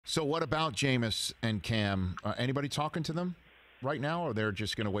So what about Jameis and Cam? Anybody talking to them right now, or they're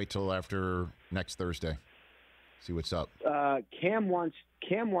just going to wait till after next Thursday? See what's up. Cam wants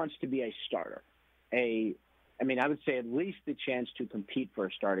to be a starter. I would say at least the chance to compete for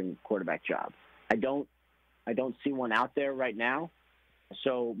a starting quarterback job. I don't see one out there right now.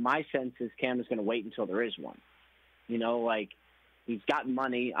 So my sense is Cam is going to wait until there is one. He's got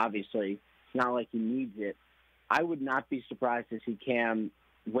money, obviously. It's not like he needs it. I would not be surprised to see Cam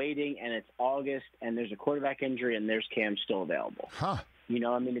waiting, and it's August, and there's a quarterback injury, and there's Cam still available. Huh.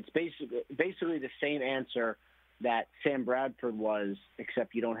 It's basically the same answer that Sam Bradford was,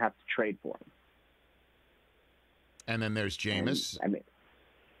 except you don't have to trade for him. And then there's Jameis.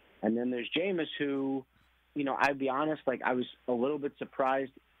 And then there's Jameis, who, I'd be honest, I was a little bit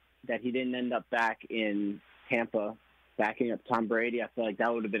surprised that he didn't end up back in Tampa, backing up Tom Brady. I feel like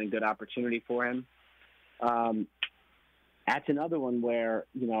that would have been a good opportunity for him. That's another one where,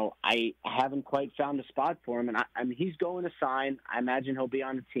 I haven't quite found a spot for him. And he's going to sign. I imagine he'll be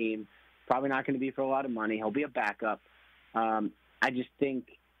on the team. Probably not going to be for a lot of money. He'll be a backup. I just think,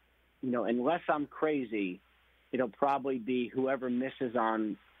 unless I'm crazy, it'll probably be whoever misses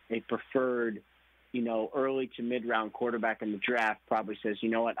on a preferred, early to mid-round quarterback in the draft probably says, you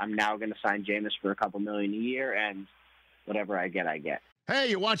know what, I'm now going to sign Jameis for a couple million a year, and whatever I get, I get.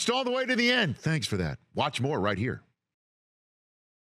 Hey, you watched all the way to the end. Thanks for that. Watch more right here.